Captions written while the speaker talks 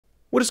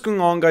What is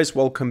going on, guys?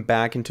 Welcome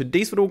back. In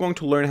today's video, we're going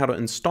to learn how to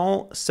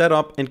install, set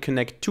up, and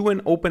connect to an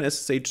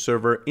OpenSSH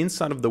server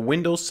inside of the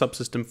Windows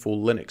Subsystem for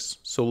Linux.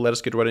 So let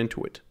us get right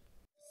into it.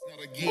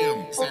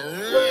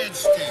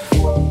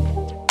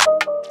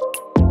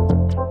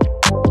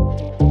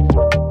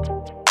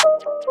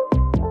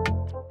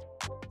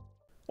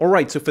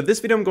 Alright, so for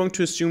this video, I'm going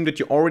to assume that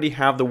you already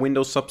have the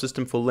Windows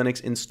Subsystem for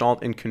Linux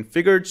installed and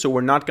configured, so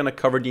we're not going to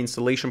cover the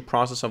installation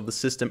process of the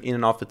system in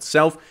and of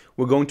itself.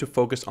 We're going to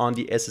focus on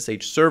the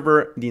SSH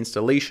server, the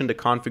installation, the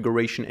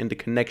configuration, and the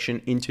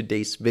connection in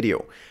today's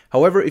video.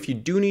 However, if you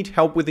do need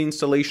help with the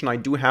installation, I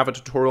do have a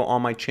tutorial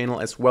on my channel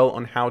as well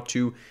on how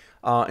to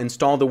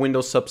install the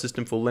Windows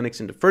Subsystem for Linux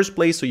in the first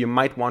place, so you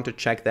might want to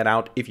check that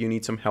out if you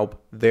need some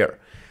help there.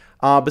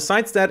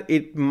 Besides that,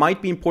 it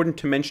might be important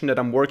to mention that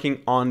I'm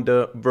working on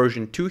the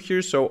version 2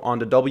 here, so on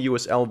the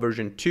WSL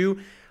version 2.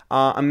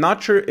 I'm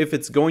not sure if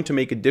it's going to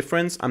make a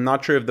difference. I'm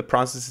not sure if the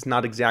process is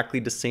not exactly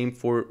the same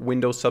for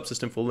Windows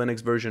Subsystem for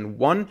Linux version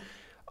 1.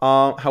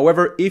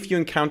 However, if you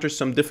encounter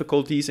some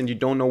difficulties and you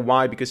don't know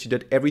why because you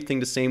did everything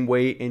the same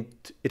way and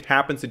it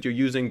happens that you're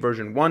using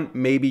version 1,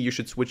 maybe you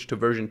should switch to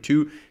version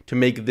 2 to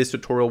make this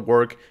tutorial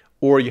work,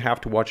 or you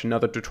have to watch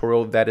another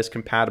tutorial that is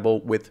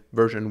compatible with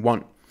version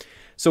 1.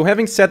 So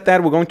having said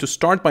that, we're going to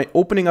start by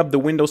opening up the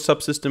Windows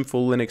Subsystem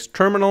for Linux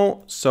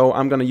terminal. So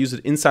I'm going to use it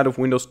inside of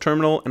Windows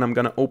Terminal, and I'm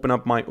going to open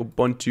up my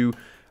Ubuntu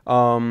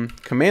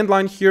command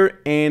line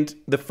here. And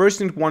the first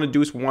thing we want to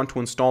do is we want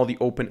to install the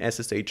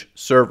OpenSSH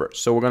server.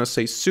 So we're going to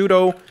say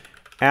sudo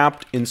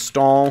apt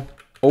install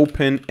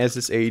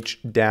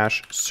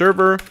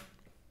OpenSSH-server.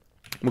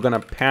 We're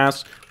going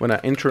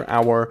to enter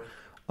our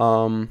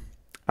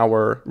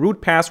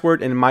root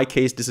password. And in my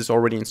case, this is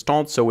already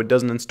installed, so it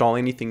doesn't install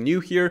anything new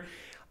here.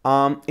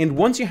 And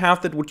once you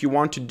have that, what you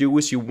want to do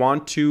is you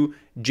want to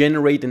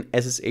generate an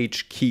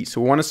SSH key.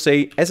 So we want to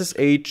say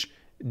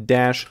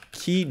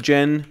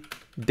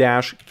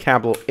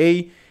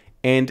SSH-keygen-A,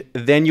 and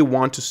then you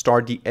want to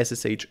start the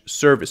SSH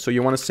service. So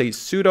you want to say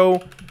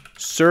sudo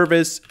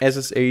service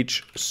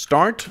SSH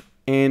start,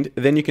 and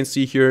then you can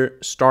see here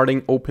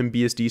starting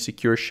OpenBSD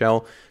secure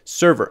shell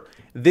server.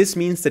 This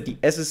means that the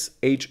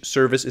SSH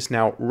service is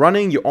now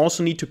running. You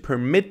also need to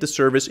permit the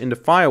service in the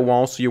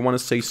firewall. So you want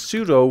to say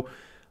sudo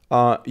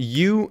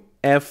UFW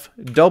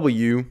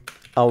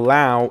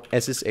allow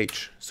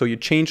SSH. So you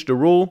change the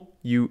rule,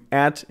 you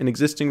add an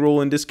existing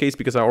rule in this case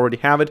because I already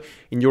have it.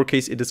 In your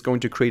case, it is going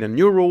to create a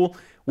new rule,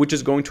 which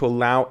is going to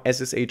allow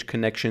SSH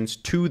connections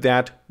to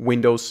that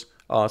Windows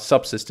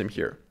subsystem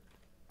here.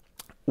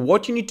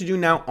 What you need to do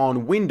now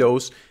on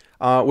Windows,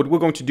 what we're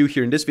going to do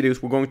here in this video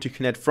is we're going to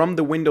connect from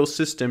the Windows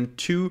system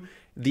to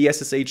the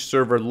SSH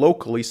server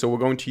locally. So we're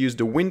going to use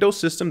the Windows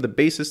system, the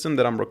base system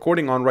that I'm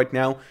recording on right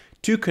now,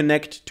 to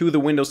connect to the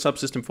Windows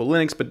Subsystem for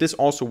Linux, but this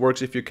also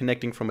works if you're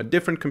connecting from a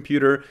different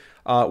computer,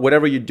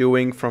 whatever you're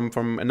doing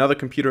from another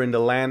computer in the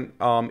LAN.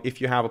 If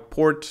you have a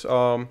port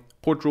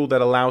rule that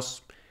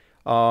allows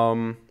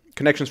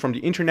connections from the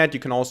internet,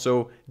 you can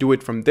also do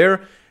it from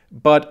there.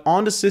 But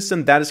on the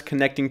system that is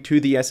connecting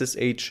to the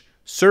SSH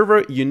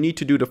server, you need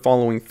to do the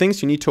following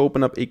things. You need to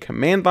open up a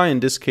command line. In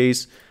this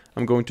case,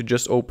 I'm going to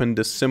just open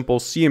the simple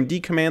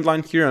CMD command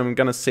line here. I'm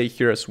going to say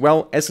here as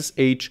well,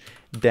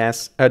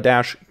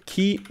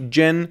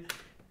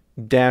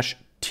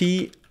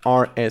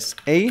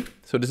 SSH-keygen-TRSA.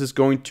 So this is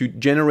going to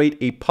generate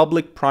a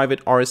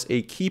public-private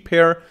RSA key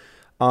pair.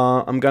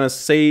 I'm going to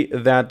say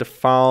that the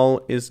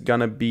file is going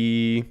to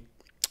be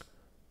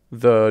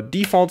the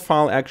default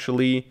file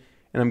actually,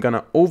 and I'm going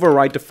to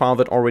overwrite the file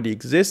that already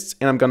exists,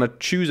 and I'm going to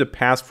choose a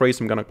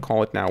passphrase. I'm going to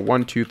call it now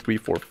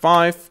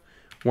 12345,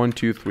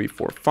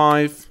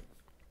 12345.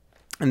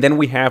 And then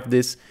we have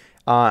this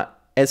SHA,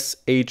 this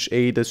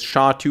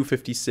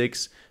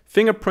SHA-256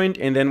 fingerprint,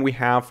 and then we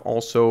have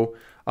also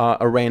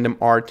a random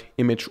art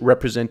image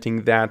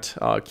representing that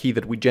key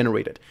that we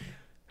generated.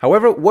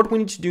 However, what we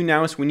need to do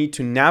now is we need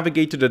to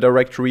navigate to the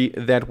directory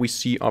that we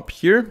see up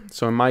here.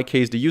 So in my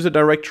case, the user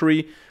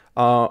directory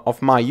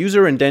of my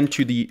user, and then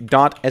to the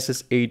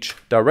 .ssh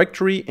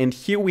directory. And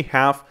here we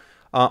have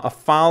a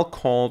file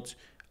called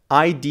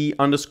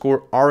id_rsa.pub.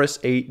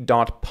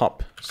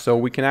 So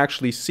we can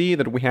actually see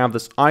that we have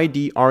this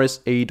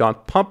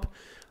id_rsa.pub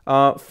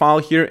file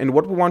here. And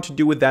what we want to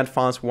do with that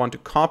file is we want to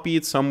copy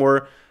it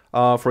somewhere,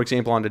 for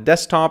example, on the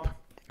desktop.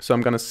 So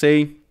I'm going to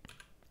say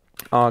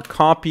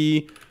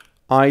copy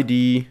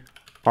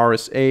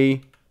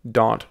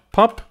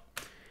id_rsa.pub.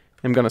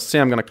 I'm going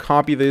to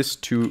copy this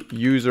to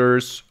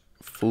users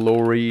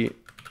Flory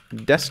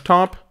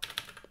desktop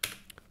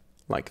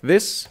like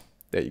this.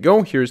 There you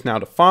go. Here's now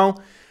the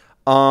file.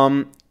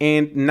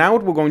 And now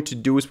what we're going to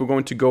do is we're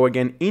going to go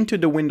again into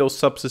the Windows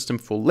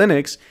Subsystem for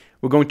Linux.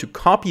 We're going to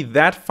copy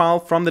that file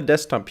from the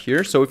desktop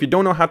here. So if you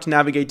don't know how to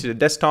navigate to the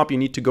desktop, you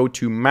need to go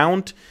to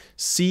Mount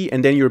C,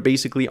 and then you're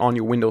basically on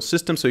your Windows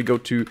system. So you go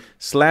to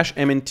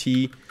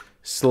 /MNT/C,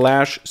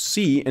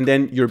 and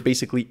then you're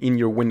basically in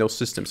your Windows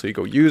system. So you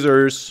go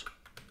users,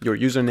 your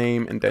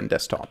username, and then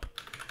desktop.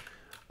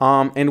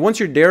 And once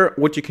you're there,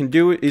 what you can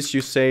do is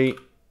you say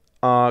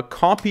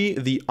copy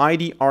the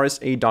id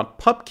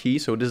rsa.pub key,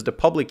 so this is the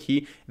public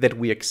key that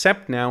we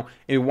accept now,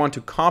 and we want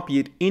to copy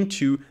it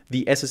into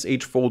the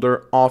SSH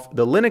folder of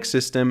the Linux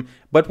system,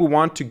 but we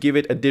want to give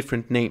it a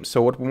different name.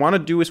 So what we want to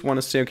do is want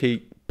to say,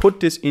 okay, put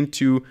this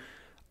into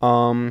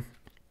our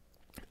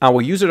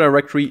user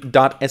directory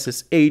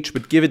 .ssh,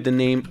 but give it the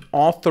name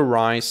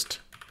authorized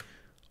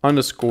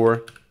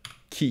 _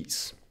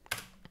 keys.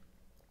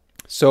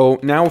 So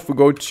now if we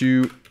go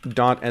to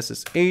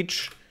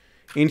 .ssh,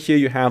 in here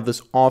you have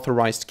this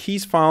authorized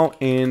keys file,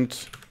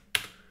 and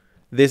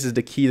this is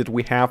the key that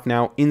we have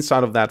now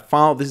inside of that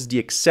file. This is the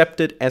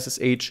accepted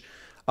SSH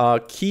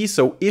key.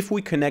 So if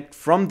we connect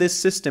from this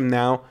system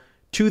now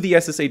to the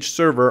SSH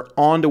server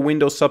on the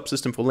Windows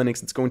Subsystem for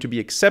Linux, it's going to be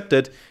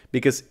accepted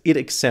because it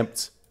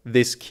accepts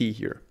this key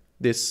here,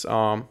 this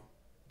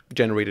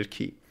generated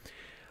key.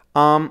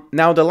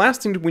 Now the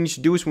last thing that we need to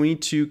do is we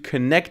need to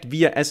connect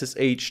via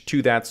SSH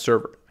to that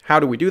server. How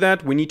do we do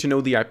that? We need to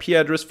know the IP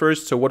address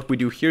first. So what we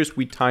do here is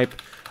we type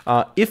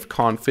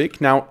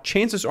ifconfig. Now,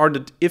 chances are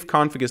that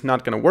ifconfig is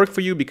not going to work for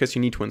you because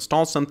you need to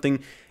install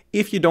something.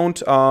 If you don't,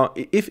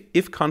 if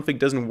ifconfig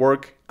doesn't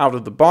work out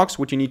of the box,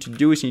 what you need to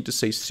do is you need to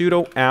say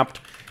sudo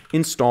apt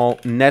install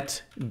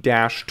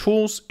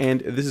net-tools,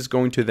 and this is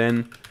going to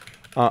then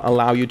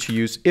allow you to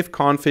use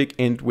ifconfig.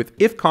 And with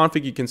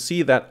ifconfig, you can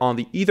see that on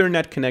the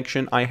Ethernet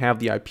connection, I have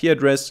the IP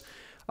address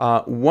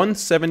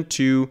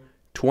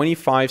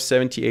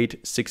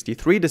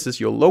 172.25.78.63. This is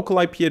your local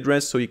IP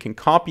address, so you can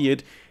copy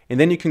it, and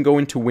then you can go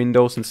into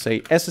Windows and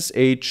say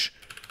SSH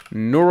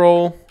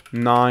neural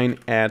 9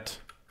 at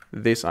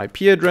this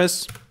IP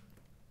address.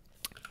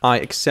 I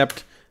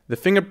accept the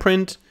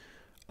fingerprint.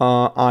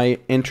 I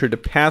enter the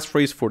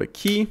passphrase for the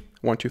key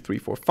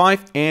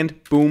 12345,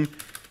 and boom,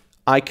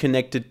 I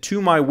connected to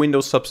my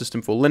Windows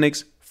Subsystem for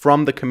Linux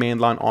from the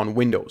command line on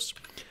Windows.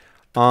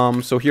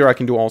 So here I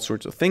can do all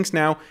sorts of things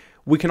now.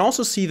 We can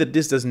also see that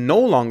this does no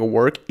longer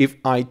work if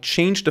I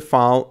change the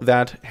file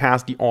that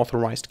has the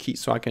authorized key.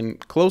 So I can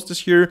close this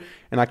here,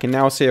 and I can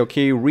now say,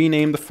 okay,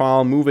 rename the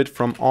file, move it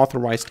from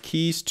authorized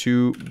keys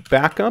to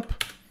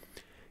backup,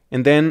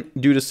 and then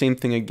do the same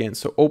thing again.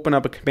 So open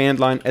up a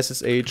command line,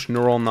 SSH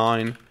neural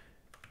 9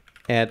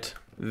 at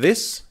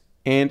this,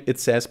 and it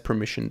says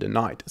permission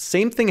denied.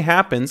 Same thing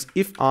happens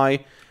if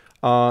I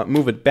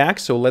move it back.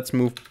 So let's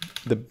move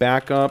the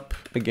backup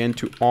again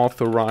to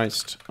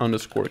authorized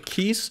 _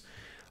 keys.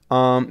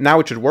 Now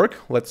it should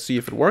work. Let's see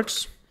if it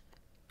works.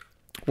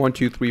 1,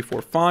 2, 3,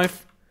 4,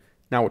 5.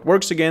 Now it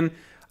works again.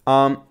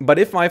 But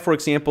if I, for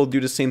example, do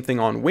the same thing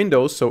on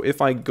Windows, so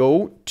if I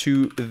go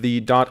to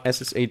the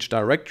 .ssh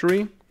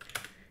directory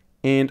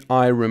and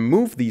I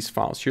remove these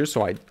files here,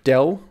 so I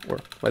del, or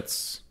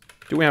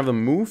do we have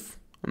them move?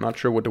 I'm not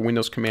sure what the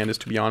Windows command is,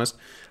 to be honest.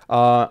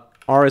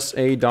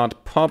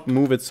 rsa.pub,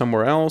 move it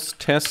somewhere else.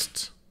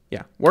 Test,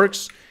 yeah,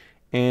 works.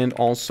 And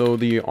also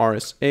the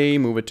RSA,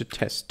 move it to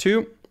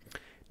test2.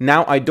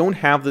 Now I don't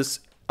have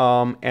this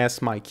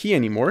as my key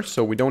anymore,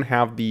 so we don't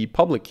have the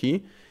public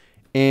key.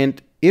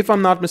 And if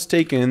I'm not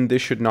mistaken,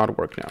 this should not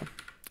work now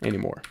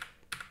anymore.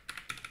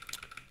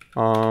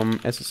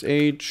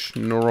 SSH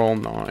neural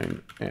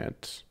 9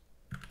 at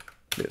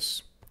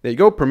this. There you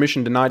go,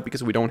 permission denied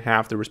because we don't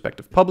have the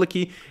respective public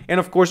key. And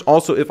of course,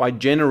 also if I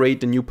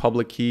generate the new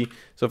public key,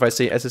 so if I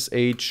say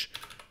SSH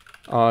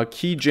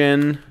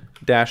keygen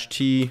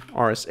 -t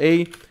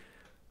RSA,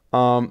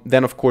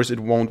 then of course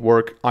it won't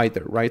work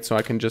either, right? So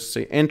I can just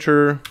say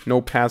enter,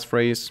 no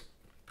passphrase.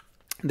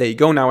 There you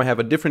go, now I have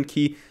a different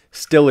key.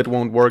 Still it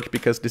won't work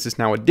because this is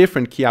now a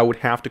different key. I would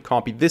have to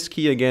copy this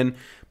key again,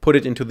 put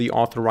it into the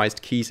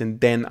authorized keys, and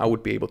then I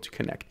would be able to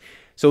connect.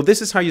 So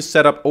this is how you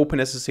set up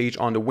OpenSSH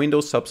on the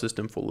Windows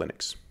Subsystem for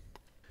Linux.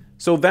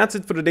 So that's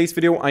it for today's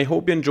video. I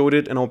hope you enjoyed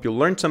it and I hope you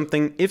learned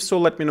something. If so,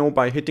 let me know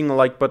by hitting the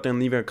like button and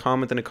leaving a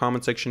comment in the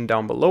comment section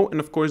down below. And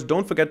of course,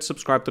 don't forget to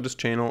subscribe to this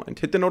channel and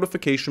hit the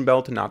notification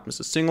bell to not miss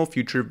a single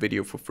future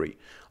video for free.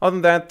 Other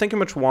than that, thank you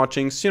much for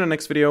watching. See you in the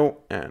next video,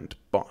 and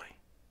bye.